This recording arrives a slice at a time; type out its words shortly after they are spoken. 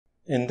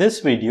In this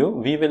video,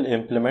 we will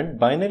implement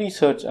binary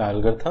search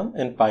algorithm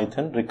in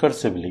Python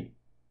recursively.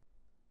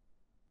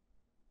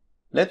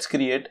 Let's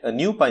create a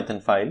new Python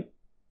file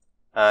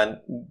and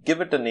give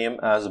it a name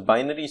as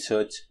binary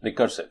search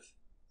recursive.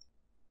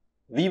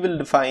 We will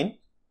define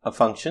a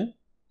function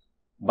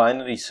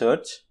binary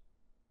search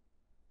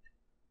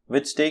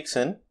which takes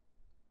in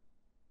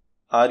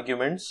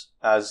arguments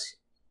as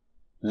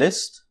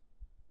list,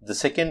 the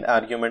second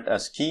argument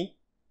as key,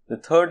 the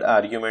third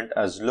argument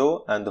as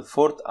low, and the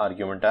fourth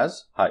argument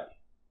as high.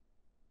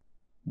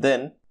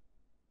 Then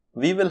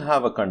we will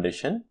have a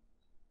condition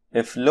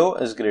if low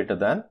is greater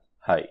than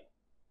high.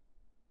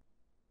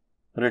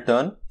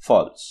 Return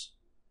false.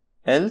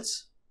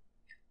 Else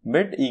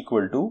mid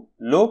equal to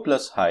low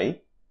plus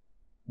high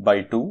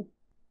by 2,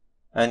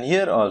 and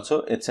here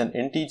also it's an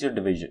integer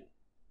division.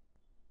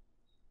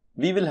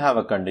 We will have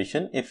a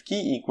condition if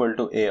key equal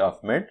to a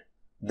of mid,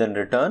 then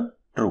return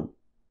true.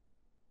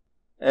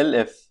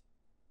 If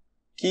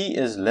key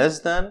is less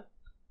than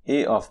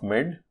a of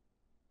mid,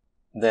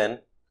 then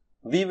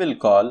we will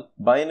call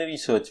binary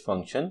search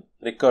function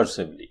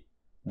recursively,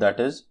 that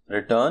is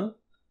return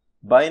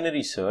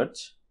binary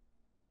search.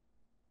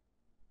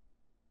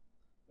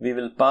 We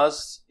will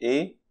pass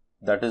a,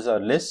 that is our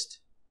list,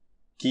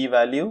 key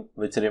value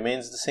which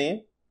remains the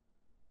same,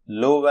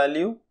 low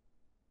value,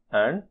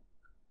 and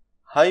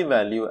high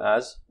value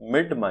as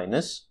mid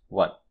minus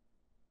 1.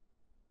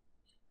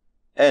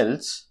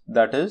 Else,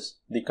 that is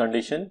the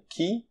condition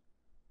key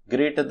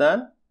greater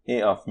than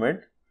a of mid,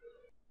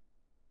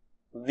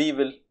 we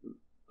will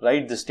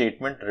write the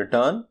statement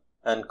return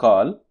and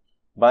call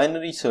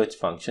binary search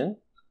function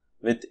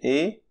with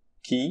a,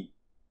 key,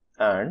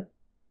 and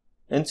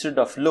instead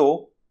of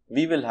low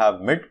we will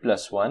have mid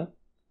plus 1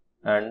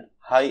 and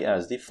high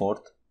as the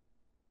fourth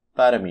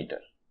parameter.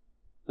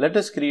 Let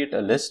us create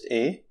a list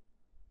A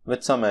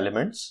with some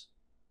elements.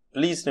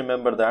 Please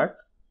remember that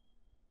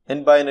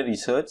in binary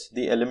search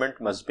the element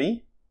must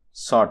be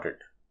sorted.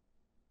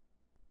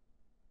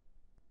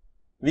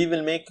 We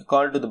will make a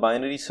call to the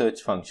binary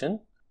search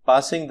function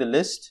passing the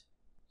list,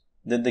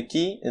 then the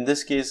key, in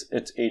this case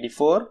it's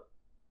 84,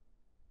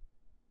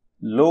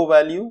 low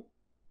value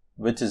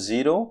which is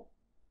 0,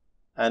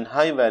 and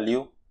high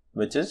value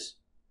which is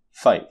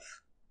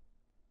 5.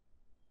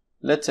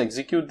 Let's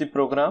execute the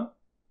program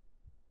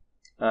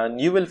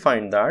and you will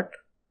find that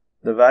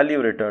the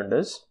value returned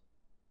is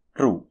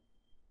true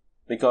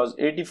because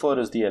 84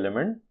 is the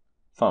element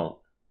found.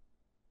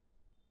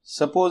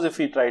 Suppose if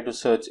we try to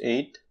search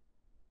 8,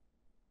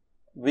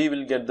 we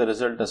will get the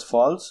result as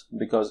false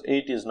because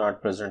 8 is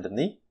not present in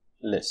the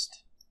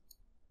list.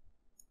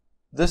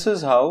 This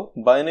is how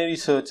binary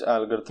search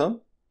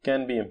algorithm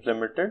can be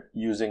implemented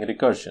using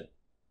recursion.